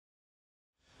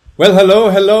Well,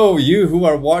 hello, you who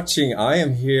are watching. I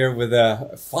am here with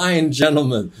a fine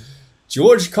gentleman.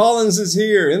 George Collins is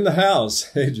here in the house.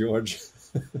 Hey, George.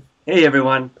 Hey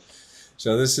everyone.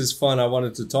 So this is fun. I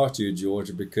wanted to talk to you,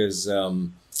 George, because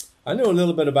I know a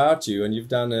little bit about you, and you've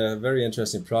done a very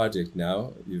interesting project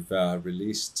now. You've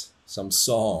released some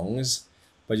songs,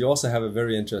 but you also have a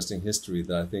very interesting history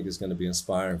that I think is going to be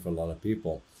inspiring for a lot of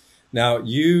people. Now,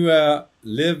 you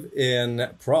live in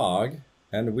Prague,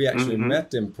 and we actually hmm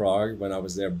met in Prague when I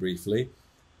was there briefly,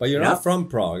 but you're not Yep. from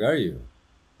Prague, are you?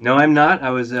 No, I'm not. I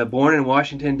was born in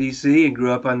Washington, D.C. and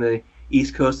grew up on the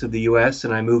east coast of the U.S.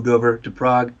 and I moved over to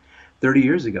Prague 30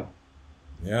 years ago.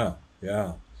 Yeah,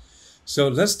 yeah. So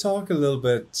let's talk a little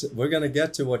bit. We're going to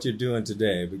get to what you're doing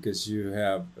today because you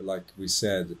have, like we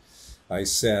said, I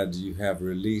said you have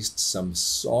released some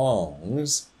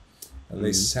songs and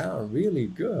they hmm sound really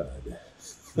good.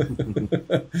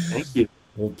 Thank you.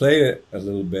 We'll play it a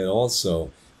little bit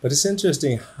also, but it's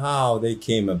interesting how they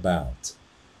came about.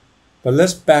 But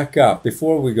let's back up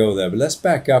before we go there, but let's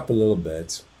back up a little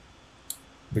bit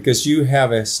because you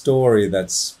have a story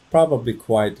that's probably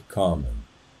quite common.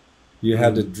 You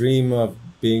had a Mm-hmm. dream of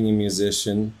being a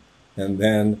musician, and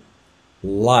then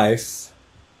life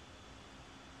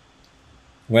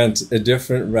went a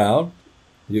different route.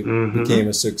 You hmm became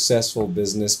a successful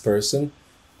business person,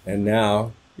 and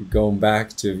now you're going back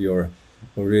to your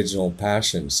original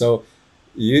passion. So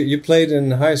you played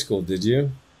in high school, did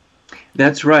you?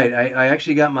 That's right. I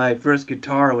actually got my first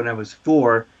guitar when I was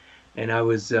 4, and I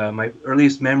was my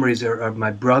earliest memories are of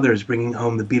my brothers bringing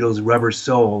home the Beatles' Rubber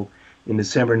Soul in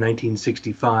December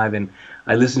 1965, and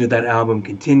I listened to that album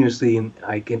continuously, and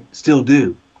I can still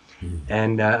do.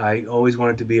 And I always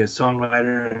wanted to be a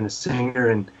songwriter and a singer,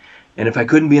 and if I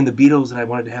couldn't be in the Beatles, then I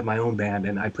wanted to have my own band.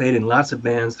 And I played in lots of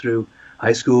bands through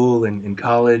high school and in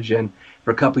college, and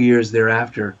for a couple years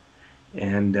thereafter.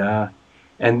 And uh,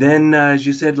 and then, as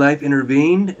you said, life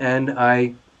intervened, and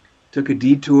I took a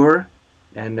detour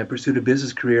and pursued a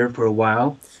business career for a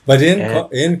while. But in And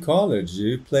in college,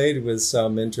 you played with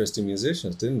some interesting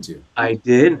musicians, didn't you? I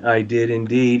did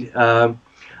indeed.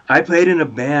 I played in a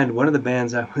band. One of the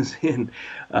bands I was in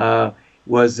uh,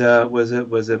 was an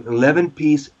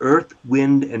 11-piece Earth,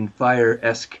 Wind, and Fire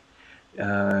esque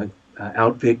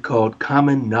outfit called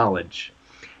Common Knowledge,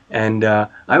 and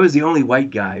I was the only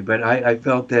white guy, but I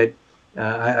felt that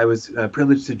I was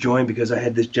privileged to join because I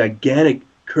had this gigantic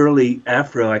curly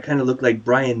afro. I kind of looked like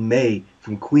Brian May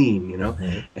from Queen, you know.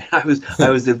 Mhm. And I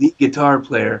was the lead guitar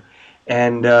player,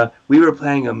 and we were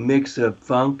playing a mix of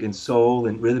funk and soul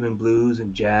and rhythm and blues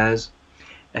and jazz,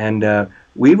 and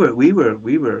we were we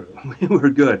were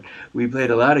good. We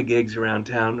played a lot of gigs around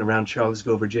town, around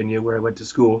Charlottesville, Virginia, where I went to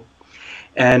school,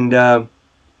 and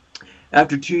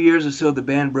after 2 years or so, the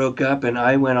band broke up, and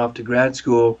I went off to grad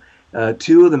school.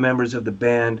 Two of the members of the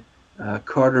band,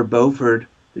 Carter Beauford,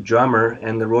 the drummer,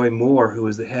 and Leroy Moore, who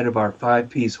was the head of our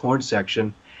five-piece horn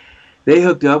section, they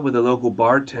hooked up with a local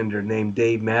bartender named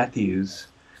Dave Matthews,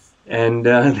 and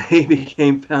they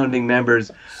became founding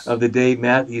members of the Dave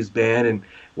Matthews Band and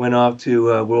went off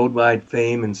to worldwide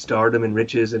fame and stardom and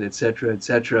riches and et cetera, et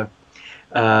cetera.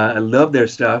 I love their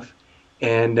stuff,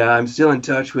 and I'm still in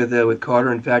touch with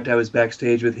Carter. In fact, I was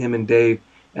backstage with him and Dave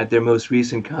at their most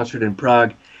recent concert in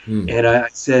Prague, Hmm. and I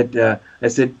said to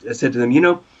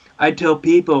them, I tell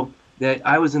people that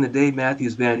I was in the Dave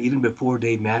Matthews Band even before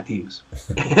Dave Matthews,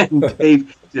 and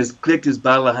Dave just clicked his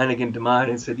bottle of Heineken to mine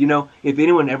and said, if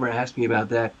anyone ever asks me about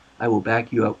that, I will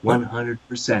back you up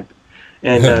 100%.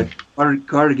 And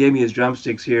Carter gave me his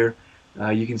drumsticks here.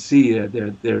 You can see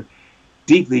they're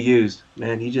deeply used.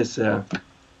 Man,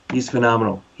 he's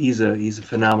phenomenal. He's a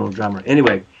phenomenal drummer.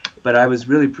 Anyway, but I was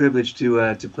really privileged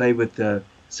to play with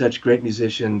such great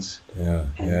musicians, Yeah,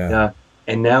 and yeah.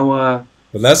 now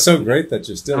Well, that's so great that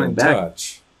you're still coming in back.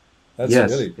 touch. That's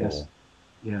Yes, really yes, cool.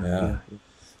 yeah, Yeah. yeah.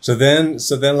 So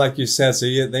then, like you said,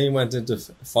 then you went into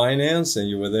finance, and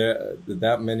you were there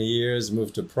that many years.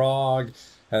 Moved to Prague,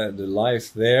 had the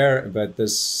life there. But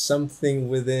there's something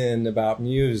within about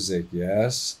music,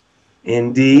 yes.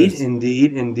 Indeed, There's,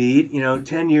 indeed, indeed.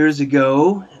 10 years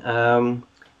ago,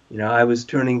 I was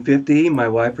turning 50. My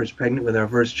wife was pregnant with our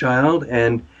first child,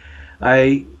 and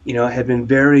I, had been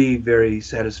very, very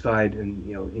satisfied and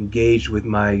engaged with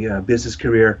my business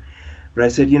career. But I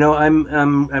said,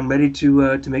 I'm ready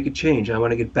to make a change. I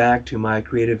want to get back to my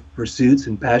creative pursuits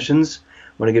and passions.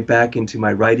 I want to get back into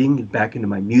my writing, get back into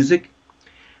my music,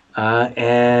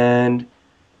 and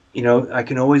I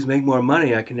can always make more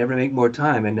money. I can never make more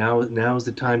time, and now is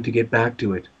the time to get back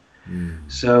to it. mm,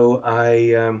 So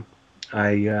I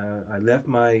left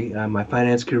my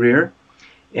finance career,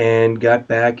 and got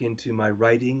back into my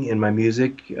writing and my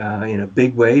music in a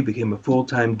big way. Became a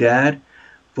full-time dad,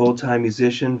 full-time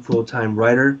musician, full-time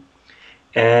writer,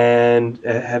 and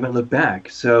haven't looked back.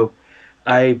 So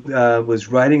I was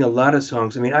writing a lot of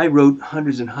songs. I mean, I wrote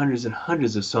hundreds and hundreds and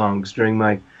hundreds of songs during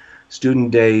my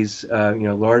student days,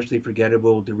 largely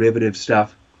forgettable, derivative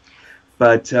stuff.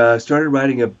 But started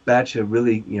writing a batch of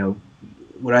really,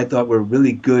 what I thought were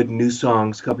really good new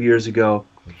songs a couple years ago.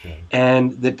 Okay.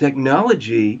 And the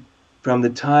technology from the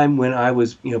time when I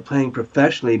was, playing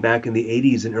professionally back in the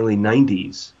 80s and early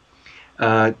 90s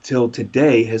till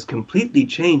today has completely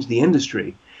changed the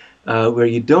industry, where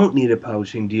you don't need a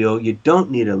publishing deal, you don't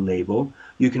need a label,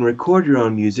 you can record your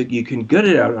own music, you can get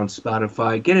it out on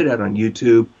Spotify, get it out on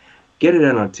YouTube, get it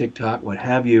out on TikTok, what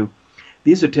have you.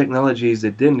 These are technologies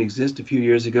that didn't exist a few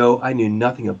years ago. I knew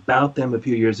nothing about them a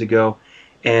few years ago,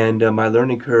 and my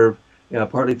learning curve,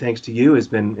 partly thanks to you, has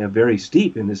been very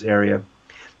steep in this area.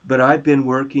 But I've been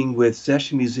working with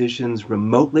session musicians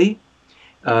remotely.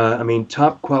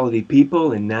 Top quality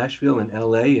people in Nashville and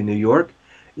LA and New York,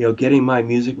 getting my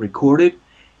music recorded,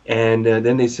 and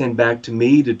then they send back to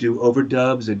me to do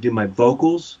overdubs and do my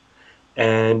vocals,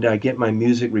 and I get my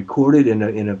music recorded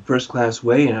in a first-class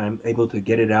way, and I'm able to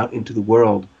get it out into the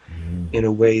world in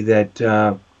a way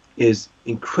that is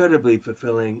incredibly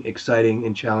fulfilling, exciting,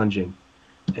 and challenging.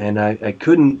 And I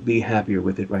couldn't be happier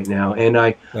with it right now. And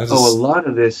I owe a lot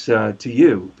of this to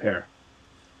you, Per.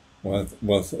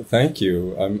 Well, thank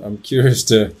you. I'm curious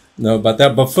to know about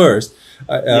that. But first,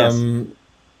 it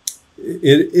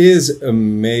is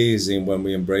amazing when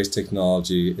we embrace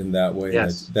technology in that way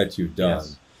that you've done.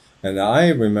 Yes. And I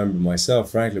remember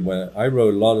myself, frankly, when I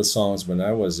wrote a lot of songs when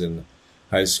I was in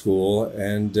high school,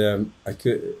 and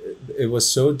it was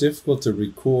so difficult to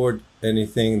record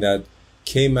anything that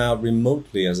came out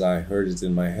remotely as I heard it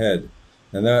in my head.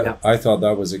 And I thought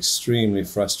that was extremely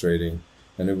frustrating.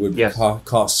 And it would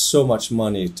cost so much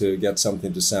money to get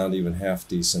something to sound even half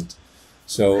decent.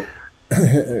 So,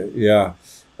 yeah,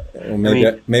 or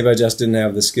maybe I just didn't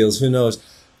have the skills. Who knows?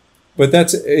 But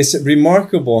it's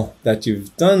remarkable that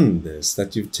you've done this,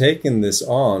 that you've taken this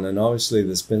on, and obviously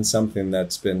there's been something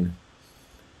that's been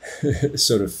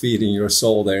sort of feeding your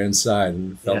soul there inside,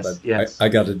 and felt that I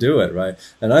got to do it, right?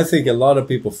 And I think a lot of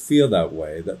people feel that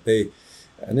way,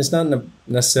 and it's not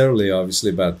necessarily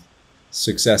obviously about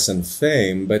success and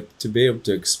fame, but to be able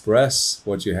to express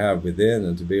what you have within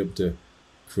and to be able to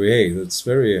create, it's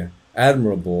very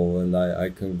admirable, and I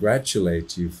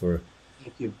congratulate you for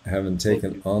having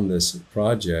taken on this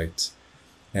project.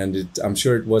 And I'm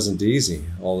sure it wasn't easy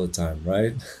all the time,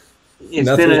 right?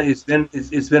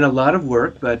 It's been a lot of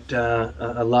work, but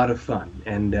a lot of fun,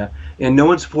 and no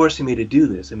one's forcing me to do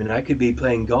this. I mean, I could be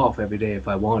playing golf every day if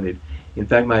I wanted. In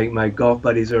fact, my golf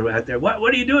buddies are out there. What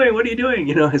are you doing? What are you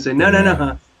doing? I say,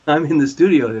 no. I'm in the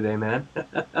studio today, man.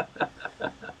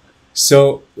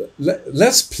 So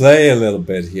let's play a little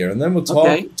bit here, and then we'll talk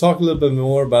a little bit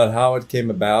more about how it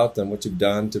came about and what you've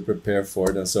done to prepare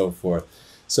for it and so forth.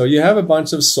 So you have a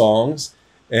bunch of songs,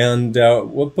 and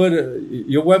we'll put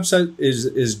your website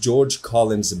is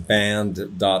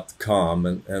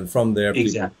georgecollinsband.com, and from there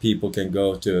people can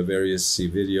go to various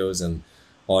videos and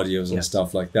audios and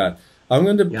stuff like that. I'm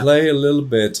going to play a little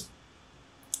bit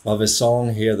of a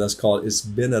song here that's called "It's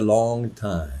Been a Long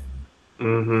Time."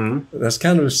 Mm-hmm. That's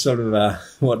kind of sort of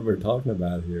what we're talking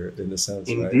about here, in a sense,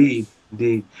 indeed, right?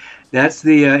 Indeed. That's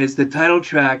it's the title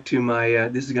track to my.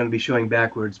 This is going to be showing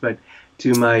backwards, but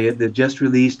to the just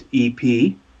released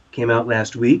EP. Came out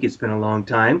last week. It's been a long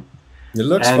time. It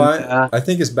looks fine. I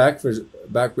think it's backwards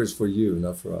for you,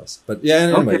 not for us. But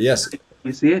yeah, anyway, yes.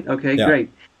 You see it? Okay, great.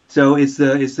 So it's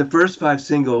the first 5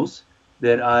 singles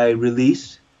that I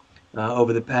released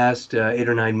over the past 8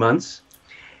 or 9 months.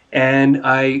 And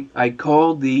I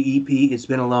called the EP "It's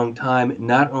Been a Long Time"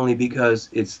 not only because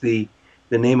it's the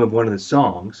name of one of the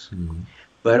songs,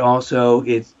 but also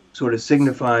it sort of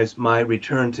signifies my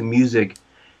return to music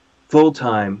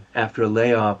full-time after a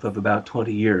layoff of about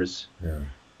 20 years,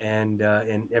 and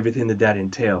everything that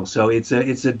entails. So it's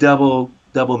a double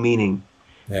meaning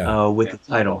with the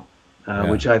title,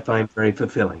 which I find very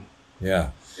fulfilling.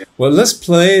 Yeah. Well, let's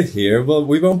play it here. Well,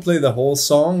 we won't play the whole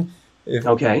song.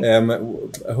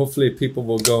 Hopefully people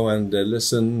will go and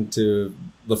listen to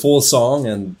the full song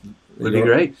and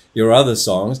your other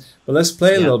songs. But let's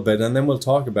play a little bit, and then we'll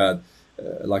talk about,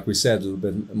 like we said, a little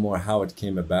bit more how it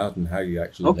came about and how you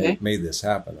actually made this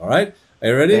happen. All right? Are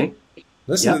you ready?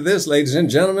 Listen to this, ladies and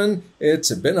gentlemen.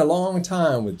 It's Been a Long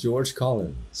Time with George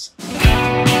Collins.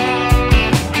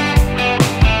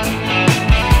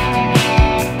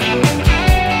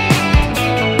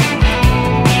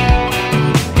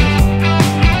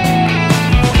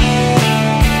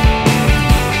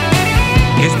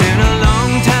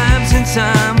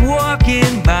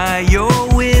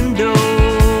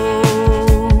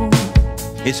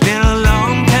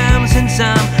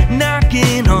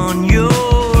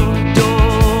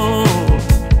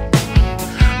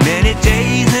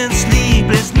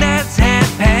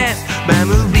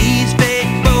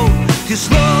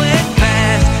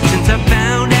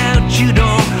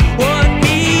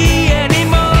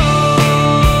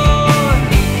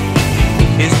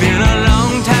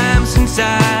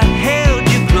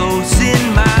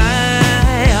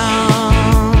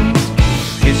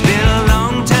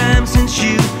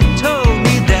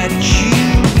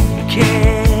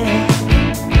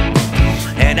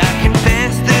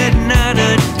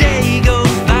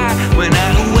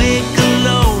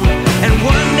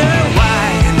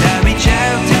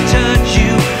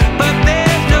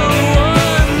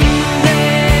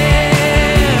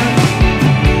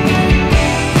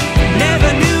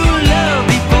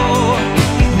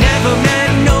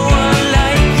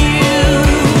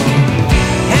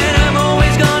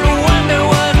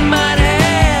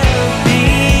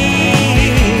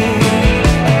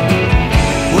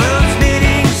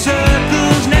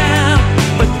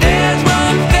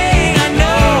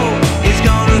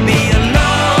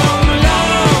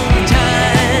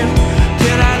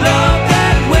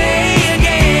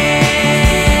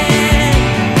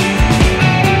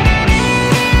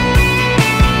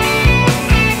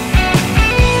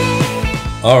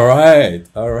 All right,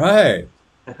 all right.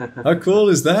 How cool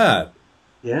is that?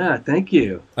 Yeah, thank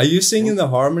you. Are you singing the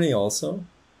harmony also?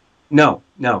 No,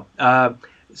 no.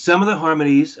 Some of the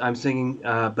harmonies I'm singing,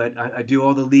 but I do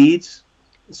all the leads,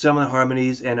 some of the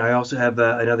harmonies, and I also have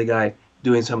another guy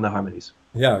doing some of the harmonies.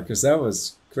 Yeah, because that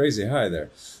was crazy high there.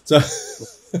 So,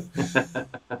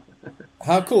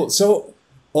 how cool. So,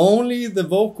 only the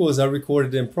vocals are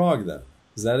recorded in Prague then?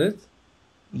 Is that it?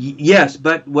 Yes,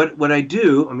 but what I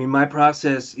do, I mean, my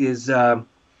process is,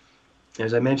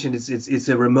 as I mentioned, it's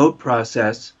a remote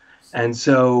process, and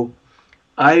so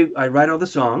I write all the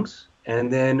songs,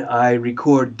 and then I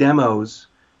record demos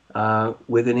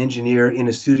with an engineer in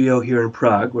a studio here in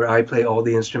Prague, where I play all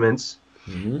the instruments,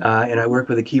 Hmm. and I work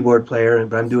with a keyboard player,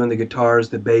 but I'm doing the guitars,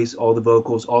 the bass, all the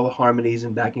vocals, all the harmonies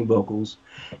and backing vocals,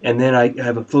 and then I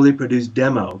have a fully produced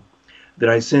demo that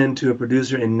I send to a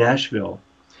producer in Nashville,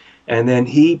 and then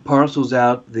he parcels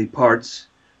out the parts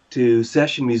to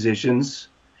session musicians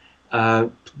uh,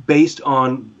 based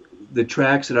on the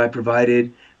tracks that I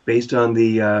provided, based on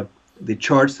the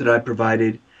charts that I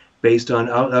provided, based on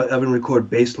I'll even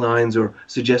record bass lines or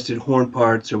suggested horn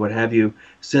parts or what have you.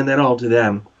 Send that all to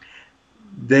them.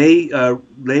 They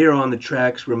layer on the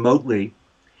tracks remotely,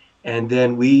 and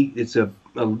then it's a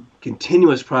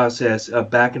continuous process of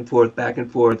back and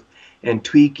forth, and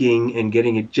tweaking and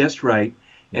getting it just right.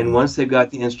 And Mm. once they've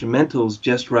got the instrumentals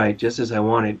just right, just as I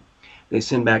want it, they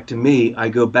send back to me. I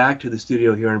go back to the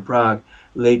studio here in Prague,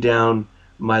 lay down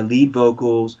my lead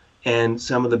vocals and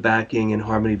some of the backing and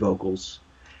harmony vocals,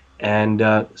 and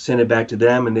send it back to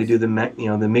them, and they do the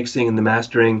mixing and the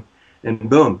mastering, and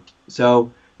boom. So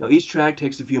each track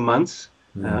takes a few months.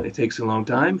 Mm. It takes a long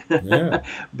time, Yeah.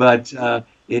 but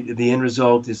the end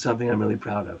result is something I'm really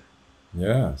proud of.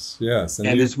 Yes. Yes. And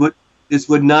And you. this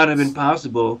would not have been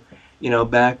possible,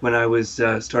 back when I was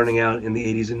starting out in the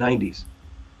 80s and 90s.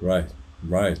 Right.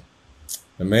 Right.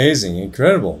 Amazing.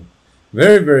 Incredible.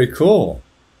 Very, very cool.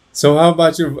 So how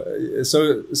about your,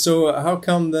 so how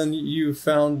come then you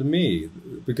found me?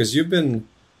 Because you've been,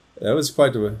 that was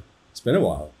quite a, it's been a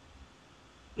while.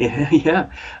 Yeah,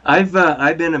 yeah. I've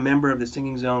been a member of the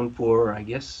Singing Zone for, I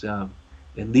guess, at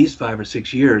least 5 or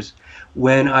 6 years.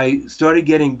 When I started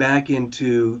getting back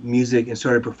into music and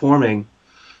started performing,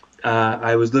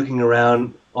 I was looking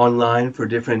around online for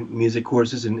different music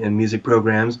courses and music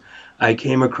programs. I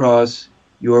came across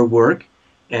your work,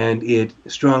 and it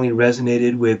strongly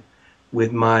resonated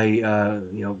with my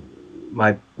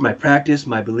my practice,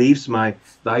 my beliefs, my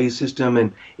value system,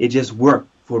 and it just worked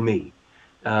for me.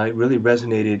 It really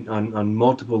resonated on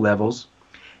multiple levels,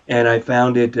 and I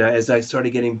found it as I started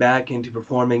getting back into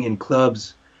performing in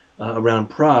clubs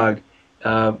around Prague.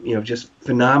 Just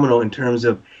phenomenal in terms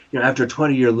of, after a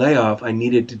 20-year layoff, I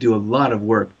needed to do a lot of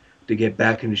work to get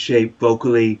back into shape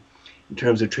vocally, in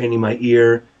terms of training my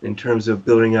ear, in terms of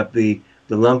building up the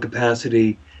lung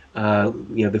capacity,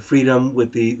 the freedom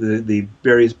with the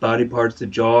various body parts, the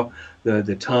jaw,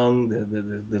 the tongue,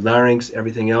 the larynx,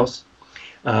 everything else.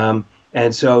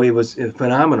 And so it was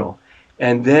phenomenal.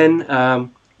 And then,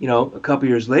 a couple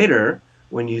years later,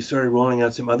 when you started rolling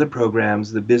out some other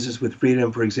programs, the Business with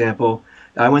Freedom, for example,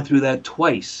 I went through that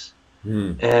twice.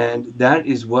 Hmm. And that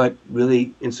is what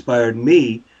really inspired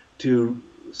me to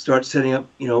start setting up,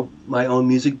 my own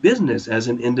music business as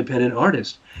an independent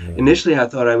artist. Yeah. Initially, I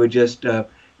thought I would just,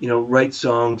 write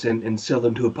songs and sell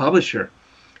them to a publisher.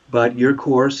 But your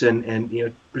course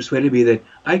and persuaded me that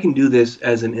I can do this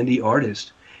as an indie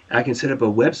artist. I can set up a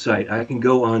website. I can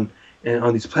go on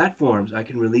these platforms. I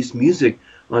can release music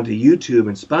onto YouTube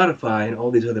and Spotify and all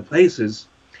these other places,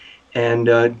 and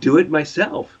do it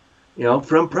myself,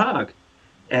 from Prague.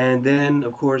 And then,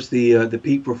 of course, the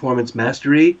Peak Performance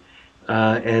Mastery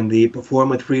and the Perform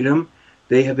with Freedom,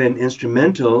 they have been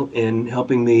instrumental in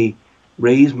helping me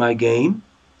raise my game.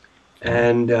 Okay.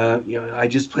 And I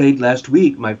just played last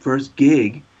week my first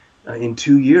gig in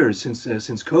 2 years since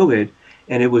COVID,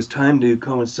 and it was time to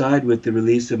coincide with the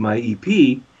release of my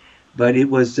EP. But it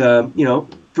was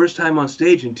first time on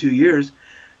stage in 2 years.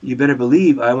 You better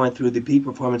believe I went through the Peak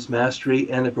Performance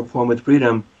Mastery and the Perform with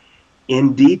Freedom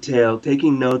in detail,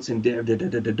 taking notes and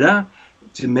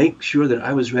to make sure that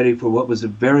I was ready for what was a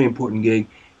very important gig,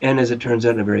 and as it turns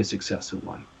out, a very successful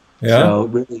one. Yeah. So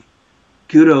really,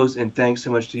 kudos and thanks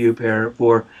so much to you, Per,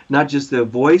 for not just the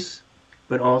voice,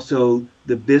 but also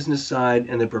the business side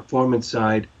and the performance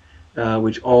side,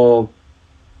 which all,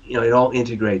 it all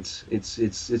integrates.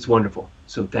 It's wonderful.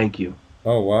 So thank you.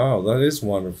 Oh, wow. That is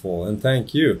wonderful. And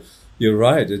thank you. You're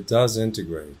right. It does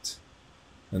integrate.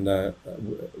 And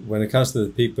when it comes to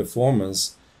the peak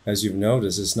performance, as you've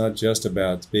noticed, it's not just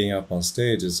about being up on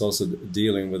stage. It's also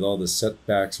dealing with all the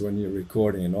setbacks when you're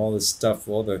recording and all this stuff,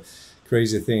 all the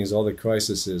crazy things, all the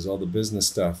crises, all the business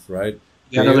stuff, right?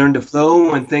 You got to learn to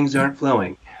flow when things aren't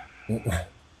flowing.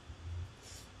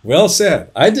 Well said.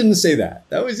 I didn't say that.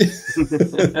 That was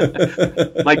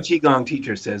My Qigong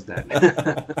teacher says that.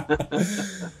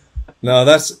 No,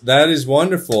 that is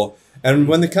wonderful. And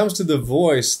when it comes to the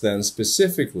voice, then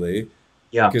specifically,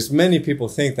 Yeah. because many people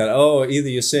think that, oh, either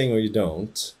you sing or you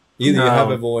don't. Either you have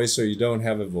No. a voice or you don't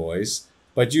have a voice.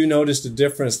 But you noticed the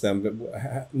difference then,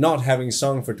 not having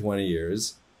sung for 20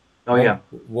 years. Oh, yeah.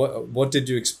 What did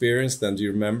you experience then? Do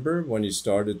you remember when you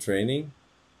started training?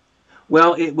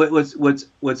 Well,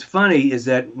 what's funny is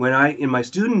that in my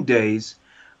student days,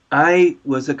 I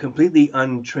was a completely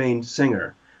untrained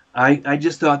singer. I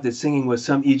just thought that singing was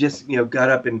you just, got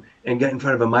up and got in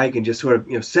front of a mic and just sort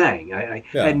of, sang. I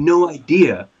Yeah. had no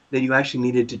idea that you actually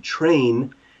needed to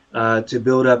train to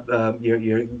build up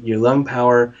your lung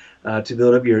power, to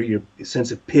build up your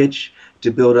sense of pitch,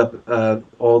 to build up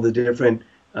all the different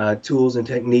tools and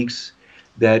techniques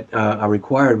that are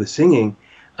required with singing.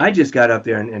 I just got up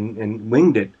there and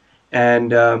winged it.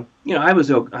 And, I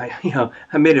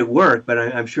made it work, but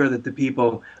I'm sure that the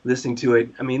people listening to it,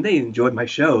 I mean, they enjoyed my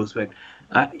shows, but,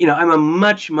 I'm a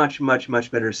much, much, much, much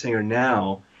better singer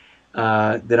now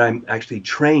that I'm actually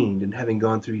trained and having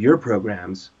gone through your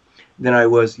programs than I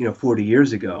was, 40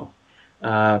 years ago.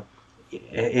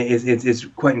 It's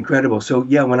quite incredible. So,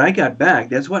 yeah, when I got back,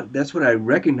 that's what I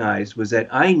recognized was that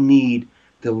I need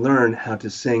to learn how to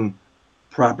sing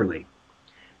properly.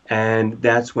 And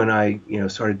that's when I,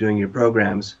 started doing your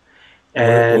programs,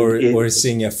 and or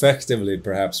sing effectively,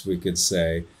 perhaps we could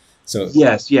say. So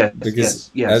yes,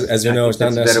 because yes. as you know, it's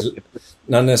not That's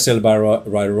necessarily about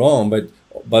right or wrong,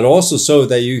 but also so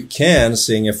that you can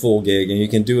sing a full gig and you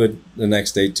can do it the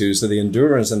next day too. So the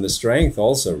endurance and the strength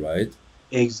also, right?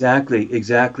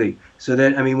 Exactly. So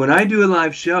that, I mean, when I do a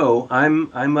live show,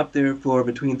 I'm up there for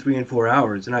between 3 and 4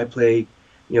 hours, and I play,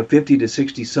 50 to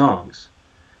 60 songs.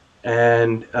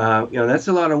 And that's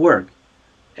a lot of work,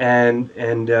 and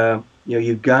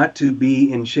you've got to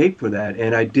be in shape for that.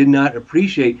 And I did not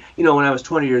appreciate, when I was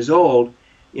 20 years old,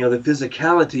 the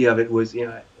physicality of it was,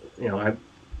 I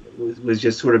was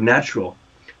just sort of natural.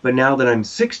 But now that I'm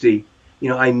 60,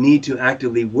 I need to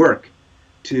actively work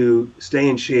to stay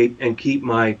in shape and keep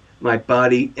my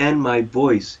body and my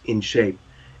voice in shape,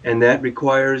 and that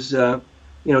requires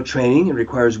training. It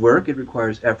requires work. It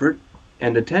requires effort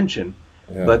and attention.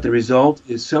 Yeah. But the result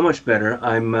is so much better.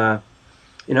 I'm, and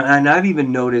I've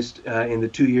even noticed in the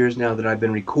 2 years now that I've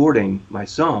been recording my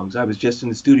songs. I was just in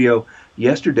the studio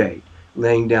yesterday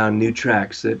laying down new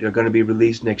tracks that are going to be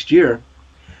released next year.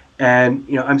 And,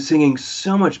 I'm singing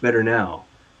so much better now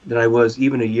than I was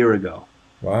even a year ago.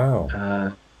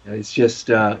 Wow. It's just,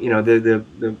 the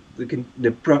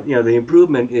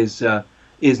improvement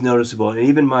is noticeable. And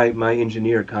even my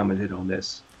engineer commented on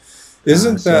this.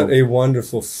 Isn't that a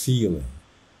wonderful feeling?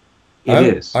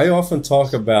 It is. I often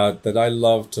talk about that I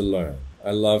love to learn. I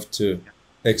love to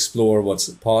explore what's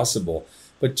possible.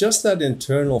 But just that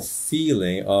internal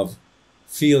feeling of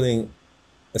feeling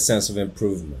a sense of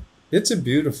improvement. It's a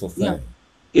beautiful thing. Yeah.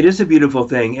 It is a beautiful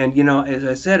thing. And, as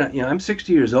I said, I'm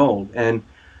 60 years old, and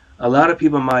a lot of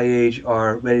people my age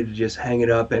are ready to just hang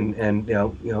it up and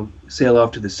sail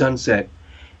off to the sunset.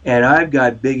 And I've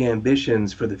got big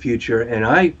ambitions for the future, and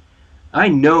I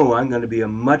know I'm going to be a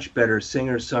much better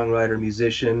singer, songwriter,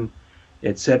 musician,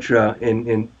 etc.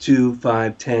 in 2,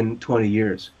 5, 10, 20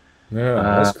 years.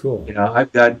 Yeah, that's cool.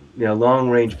 I've got long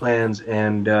range plans,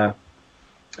 and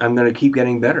I'm going to keep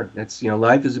getting better. That's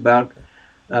life is about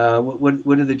what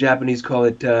do the Japanese call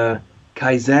it?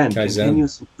 Kaizen,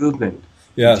 continuous improvement.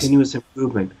 Yes. Continuous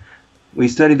improvement. We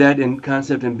studied that in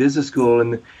concept in business school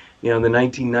in the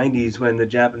 1990s when the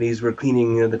Japanese were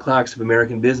cleaning the clocks of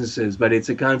American businesses. But it's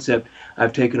a concept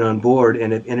I've taken on board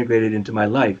and have integrated into my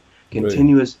life.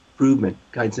 Continuous improvement,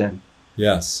 Kaizen.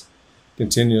 Yes.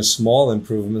 Continuous small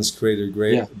improvements create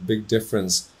a big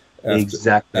difference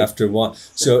after one.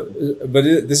 So, but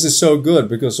this is so good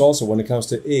because also when it comes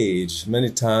to age, many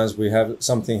times we have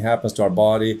something happens to our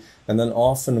body, and then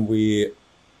often we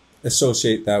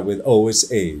associate that with, oh,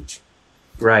 it's age.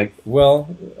 Right.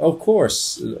 Well, of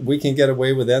course, we can get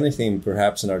away with anything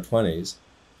perhaps in our 20s,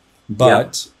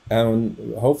 but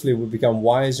hopefully we become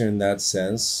wiser in that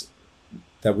sense,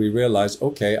 that we realize,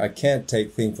 okay, I can't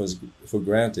take things for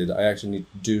granted. I actually need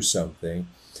to do something.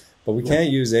 But we can't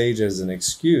use age as an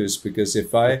excuse, because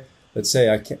if let's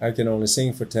say I can only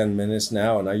sing for 10 minutes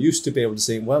now, and I used to be able to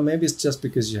sing, well, maybe it's just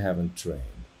because you haven't trained.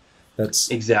 That's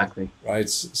exactly right.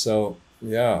 So,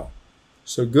 yeah.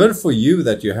 So good for you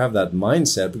that you have that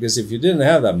mindset, because if you didn't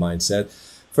have that mindset,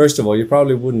 first of all, you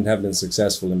probably wouldn't have been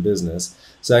successful in business.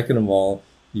 Second of all,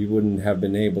 you wouldn't have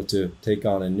been able to take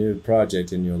on a new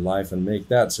project in your life and make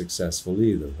that successful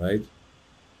either, right?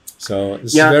 So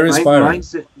this is Yeah, very inspiring.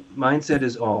 mindset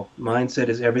is all. Mindset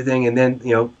is everything. And then,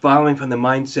 following from the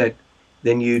mindset,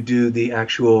 then you do the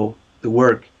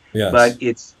work. But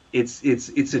Yes.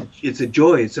 it's a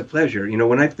joy. It's a pleasure.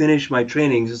 When I finish my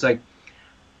trainings, it's like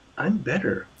I'm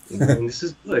better. And this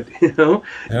is good.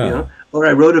 Yeah. Or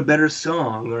I wrote a better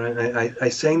song, or I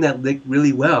sang that lick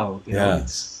really well.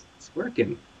 Yes. It's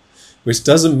working. Which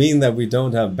doesn't mean that we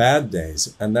don't have bad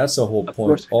days, and that's the whole Of point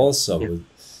course we do. also Yeah, with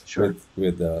sure.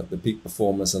 the peak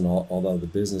performance and all of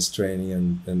the business training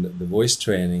and the voice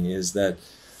training, is that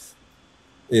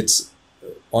it's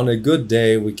on a good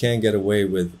day we can get away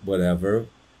with whatever,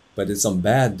 but it's on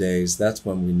bad days that's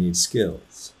when we need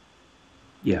skills.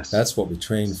 Yes. That's what we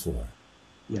train for.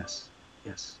 Yes.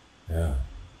 Yes. Yeah.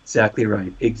 Exactly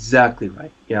right. Exactly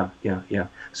right. Yeah, yeah, yeah.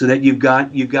 So that you've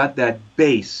got that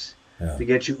base Yeah. to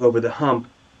get you over the hump,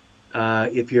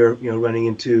 if you're running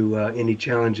into any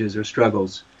challenges or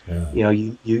struggles. Yeah.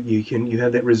 You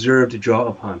have that reserve to draw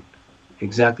upon.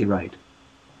 Exactly right.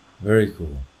 Very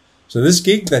cool. So this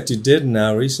gig that you did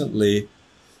now recently,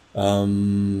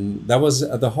 that was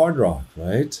at the Hard Rock,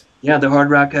 right? Yeah, the Hard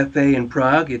Rock Cafe in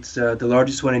Prague. It's the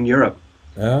largest one in Europe.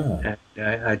 Yeah.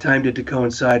 And I timed it to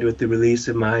coincide with the release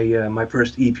of my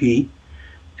first EP,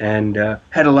 and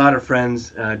had a lot of friends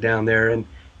down there. And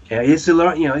it's a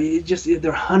lot,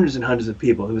 there are hundreds and hundreds of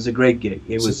people. It was a great gig.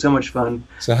 It was so much fun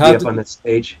So to be how up on that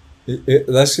stage.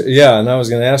 that's, yeah, and I was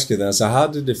going to ask you that. So how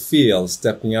did it feel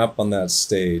stepping up on that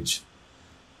stage?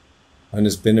 And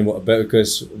it's been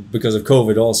because of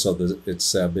COVID also.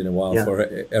 It's been a while Yeah. for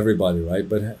everybody, right?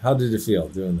 But how did it feel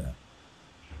doing that?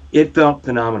 It felt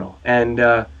phenomenal. And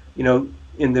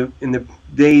in the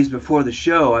days before the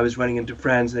show, I was running into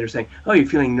friends, and they were saying, "Oh,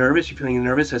 you're feeling nervous? You're feeling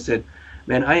nervous?" I said,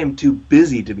 "Man, I am too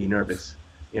busy to be nervous."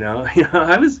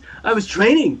 I was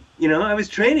training. I was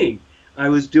training. I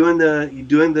was doing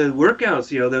the workouts.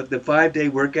 The 5-day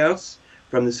workouts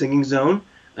from the Singing Zone.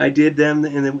 I did them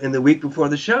in the week before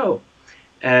the show,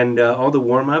 and all the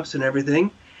warm-ups and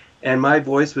everything. And my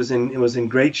voice was in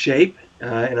great shape,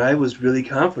 and I was really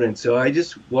confident. So I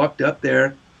just walked up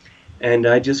there, and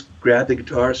I just grabbed the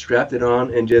guitar, strapped it on,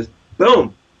 and just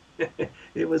boom.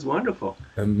 It was wonderful.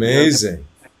 Amazing.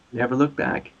 Never looked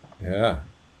back. Yeah.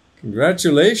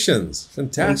 Congratulations.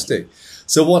 Fantastic.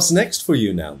 So what's next for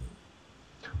you now?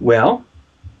 Well,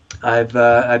 I've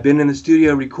been in the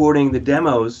studio recording the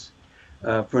demos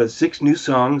for 6 new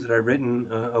songs that I've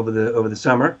written over the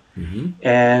summer,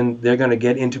 and they're going to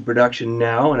get into production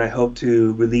now, and I hope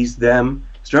to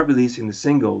start releasing the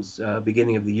singles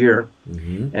beginning of the year,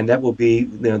 and that will be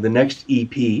the next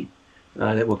EP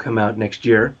that will come out next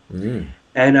year.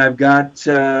 And I've got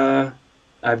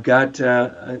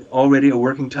already a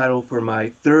working title for my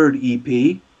 3rd EP,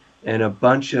 and a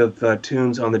bunch of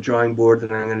tunes on the drawing board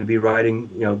that I'm going to be writing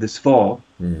this fall.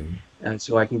 And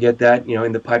so I can get that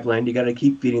in the pipeline. You got to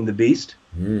keep feeding the beast.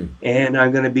 And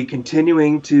I'm going to be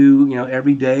continuing to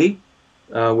every day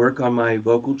work on my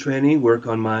vocal training, work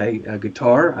on my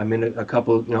guitar. I'm in a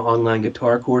couple online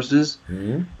guitar courses.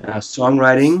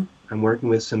 Songwriting. I'm working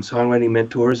with some songwriting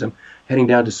mentors. I'm heading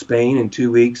down to Spain in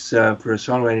 2 weeks for a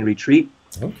songwriting retreat.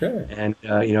 Okay. And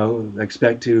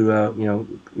expect to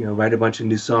write a bunch of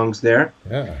new songs there.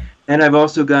 Yeah. And I've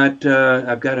also got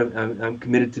I'm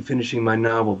committed to finishing my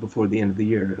novel before the end of the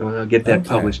year. I'll get that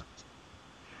published.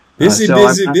 Busy, So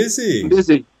busy, I'm busy.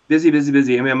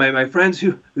 busy. I mean, my friends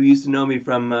who used to know me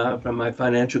from my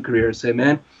financial career say,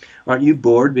 "Man, aren't you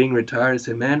bored being retired?" I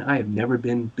said, "Man, I have never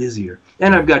been busier."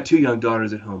 And I've got 2 young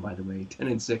daughters at home, by the way, 10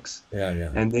 and 6. Yeah,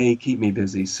 yeah. And they keep me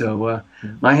busy. So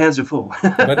my hands are full.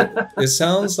 But it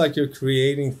sounds like you're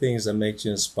creating things that make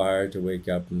you inspired to wake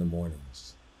up in the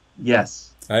mornings. Yes.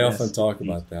 I often talk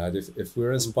about that. If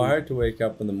we're inspired to wake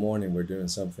up in the morning, we're doing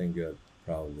something good,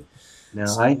 probably. No,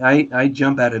 I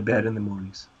jump out of bed in the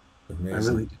mornings. Amazing.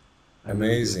 I really do.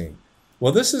 Amazing.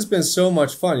 Well, this has been so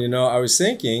much fun. I was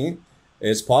thinking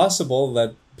it's possible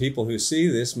that people who see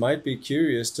this might be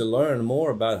curious to learn more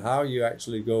about how you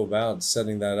actually go about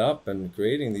setting that up and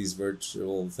creating these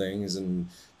virtual things and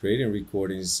creating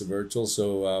recordings virtual. So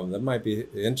that might be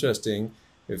interesting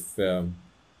if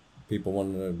people want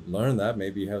to learn that.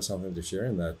 Maybe you have something to share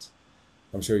in that.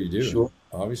 I'm sure you do. Sure.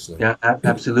 Obviously. Yeah,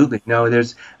 absolutely. No,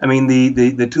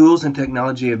 the tools and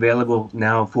technology available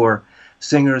now for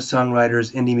singers,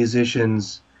 songwriters, indie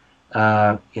musicians.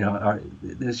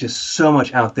 There's just so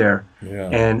much out there, Yeah.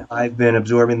 and I've been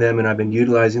absorbing them, and I've been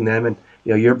utilizing them, and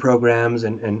your programs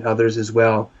and others as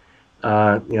well.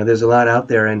 There's a lot out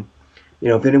there, and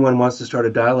if anyone wants to start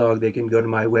a dialogue, they can go to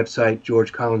my website,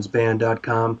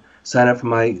 georgecollinsband.com, sign up for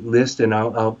my list, and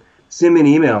I'll send me an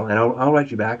email, and I'll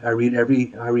write you back. I read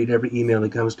every email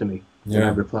that comes to me, and I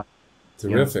reply.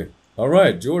 Terrific. All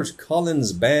right,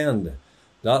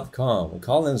 georgecollinsband.com.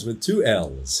 Collins with 2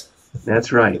 L's.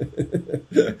 That's right.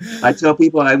 I tell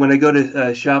people when I go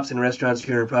to shops and restaurants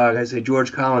here in Prague, I say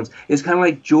George Collins. It's kind of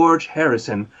like George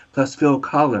Harrison plus Phil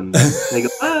Collins. And they go,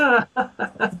 ah!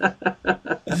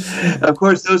 Of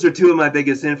course, those are 2 of my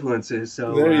biggest influences.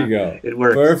 So there you go. It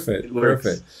works. Perfect. It works.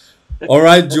 Perfect. All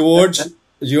right, George.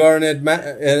 You are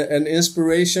an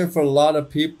inspiration for a lot of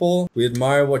people. We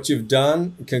admire what you've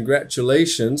done.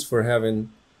 Congratulations for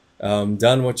having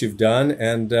done what you've done,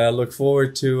 and look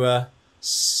forward to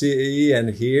see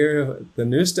and hear the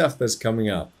new stuff that's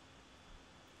coming up.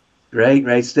 Great.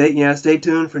 Stay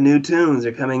tuned for new tunes.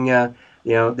 They're coming. They're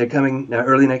coming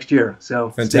early next year. So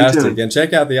fantastic, and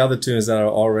check out the other tunes that are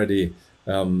already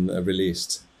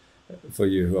released for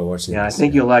you who are watching. Yeah, I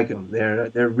think you'll like them.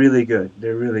 They're really good.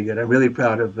 They're really good. I'm really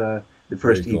proud of the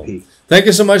first EP. Thank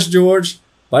you so much, George.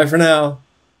 Bye for now.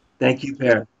 Thank you,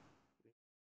 Per.